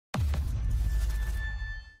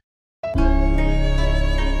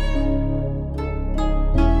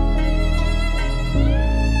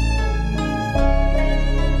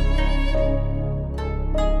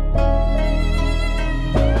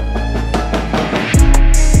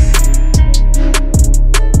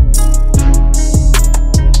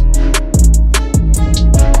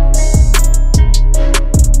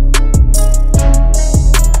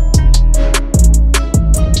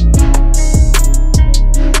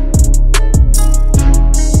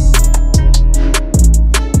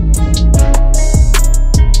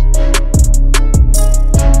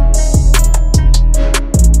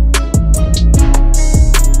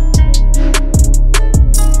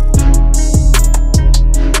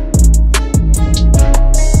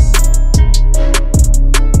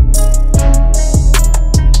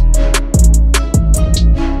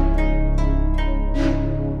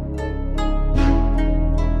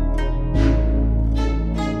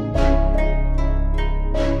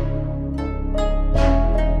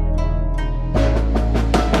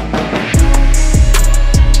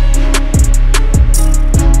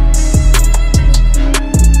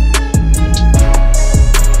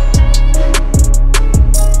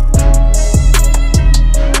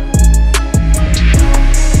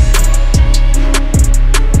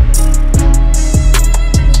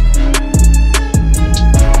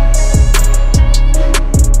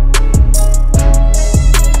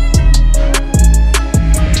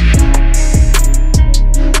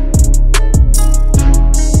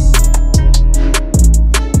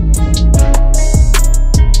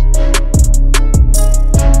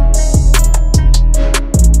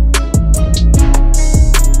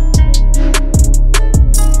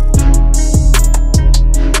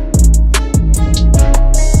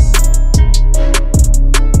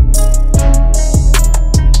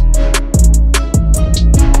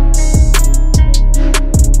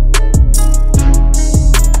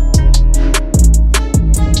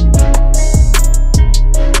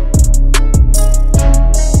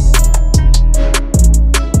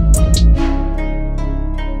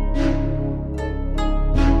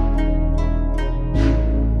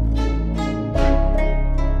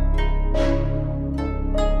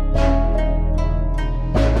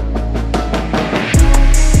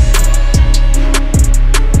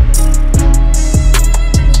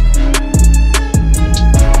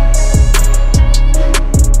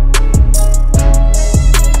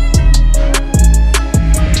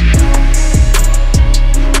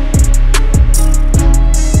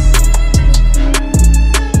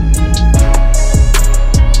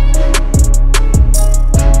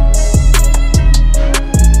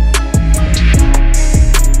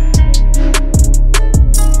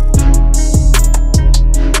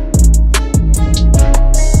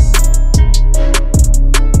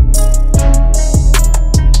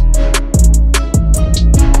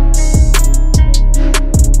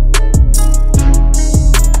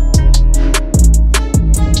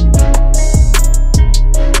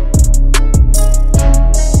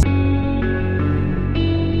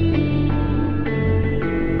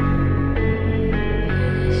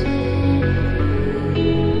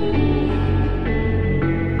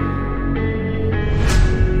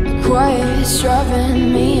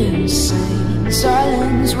driving me insane.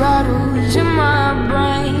 Silence rattles in my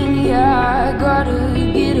brain. Yeah, I gotta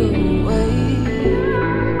get away.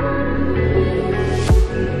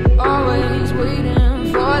 Always waiting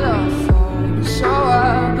for the phone, so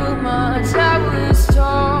I built my towers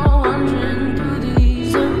tall, wandering through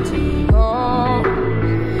these empty halls.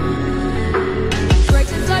 Break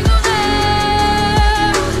the cycle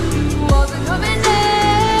now, walls are coming down.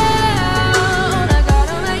 I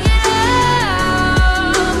gotta make it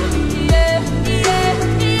out. Yeah, yeah,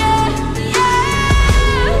 yeah, yeah.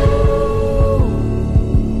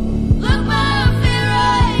 Look my fear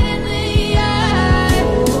right in the eye.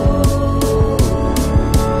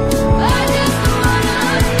 I just wanna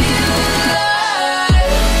feel alive.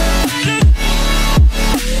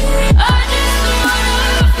 I just wanna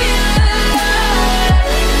feel alive.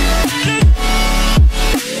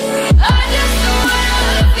 I just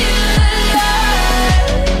wanna feel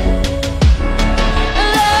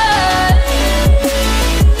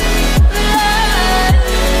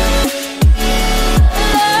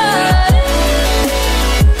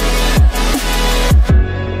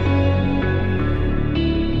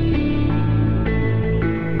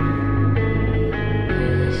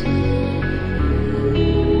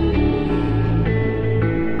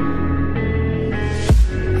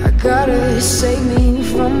I gotta save me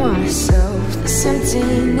from myself. This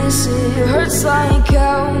emptiness, it hurts like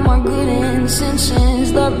hell. My good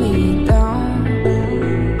intentions let me down.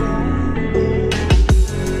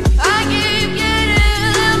 I keep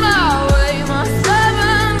getting in my way. My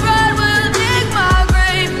stubborn pride will dig my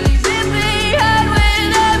grave. Leaving me hard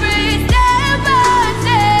with every step I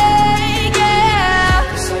take. Yeah,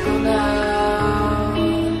 cycle now,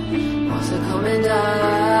 walls are coming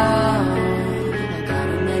down. I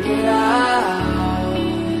gotta make it out.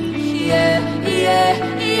 Yeah, yeah,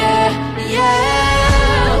 yeah, yeah.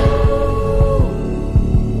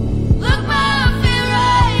 Look my fear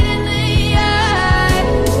right in the eye.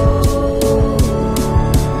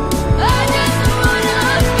 I just wanna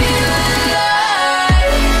feel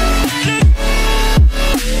alive.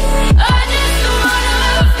 I just wanna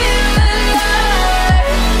feel alive.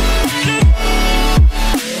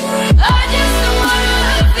 I just wanna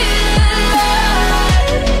feel alive.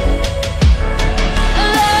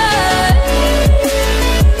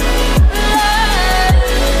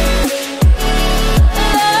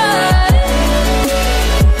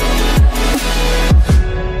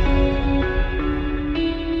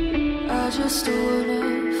 I just wanna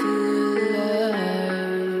feel alive.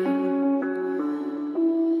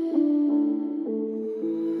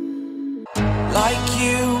 Like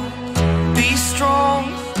you, be strong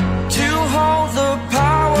to hold the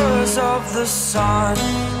powers of the sun.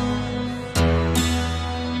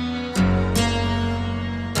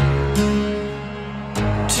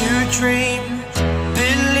 To dream,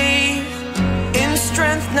 believe in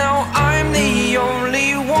strength. Now I'm the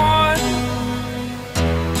only one,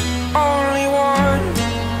 only one.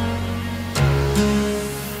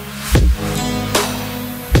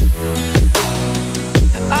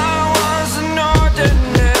 I was an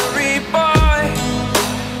ordinary boy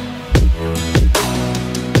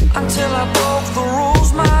until I broke the rules.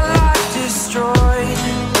 My life destroyed,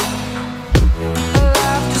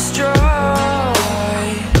 life destroyed.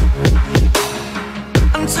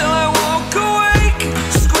 Until I woke awake,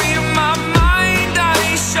 scream my mind, I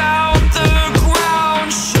shout, the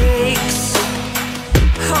ground shakes.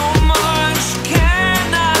 How much can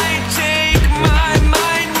I take? My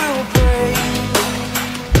mind will break.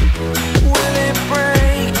 Will it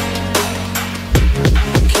break?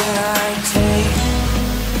 Can I take?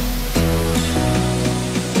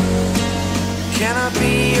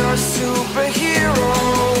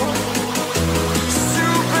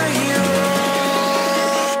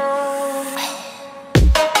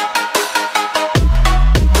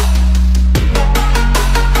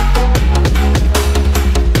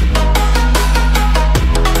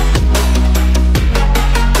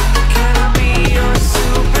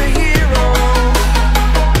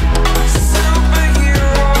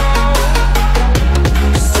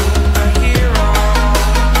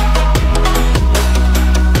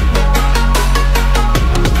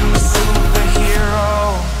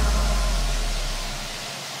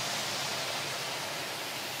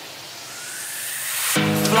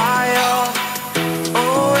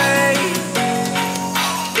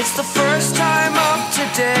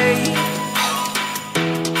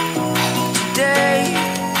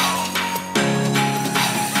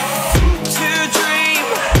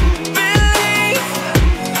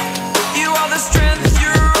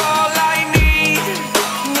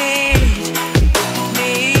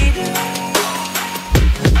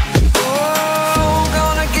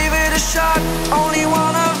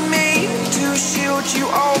 you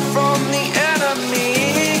all from the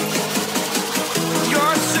enemy.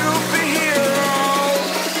 You're a superhero.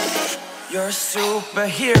 You're a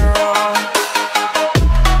superhero.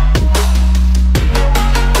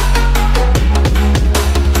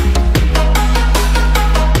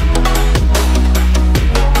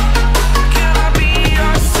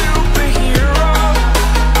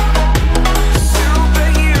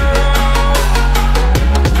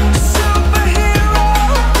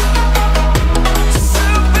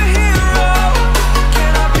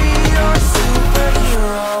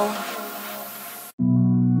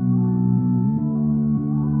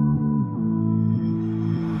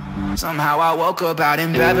 Somehow I woke up out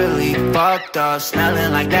in Beverly, fucked up,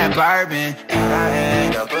 smelling like that bourbon, and I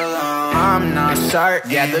end up alone. I'm not certain.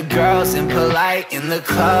 Yeah, the girls impolite in the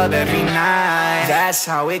club every night. That's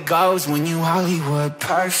how it goes when you Hollywood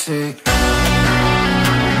perfect.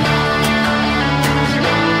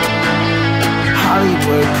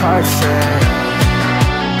 Hollywood perfect.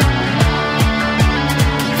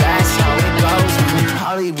 That's how it goes when you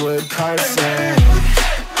Hollywood perfect.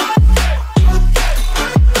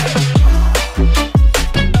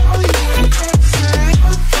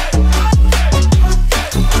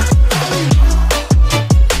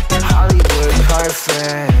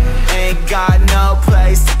 Ain't got no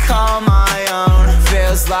place to call my own.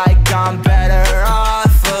 Feels like I'm better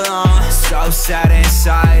off alone. So sad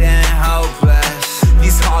inside and hopeless.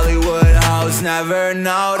 These Hollywood hoes never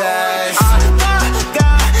notice.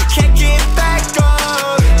 Can't get back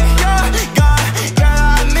on. You're gone, girl,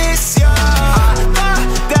 I miss you.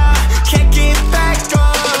 Can't get back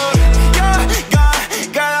on. You're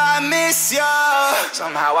gone, girl, I miss you.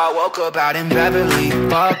 Somehow I woke up out in Beverly,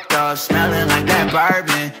 fucked up, smelling like that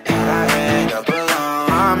bourbon, and I end up alone.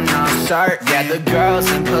 I'm not certain. Yeah, the girls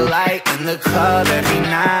impolite in the club every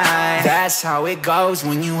night. That's how it goes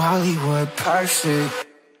when you Hollywood perfect.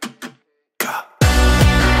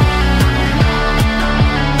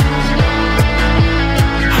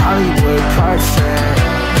 Hollywood perfect.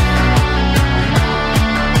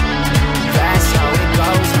 That's how it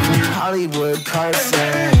goes when you Hollywood perfect.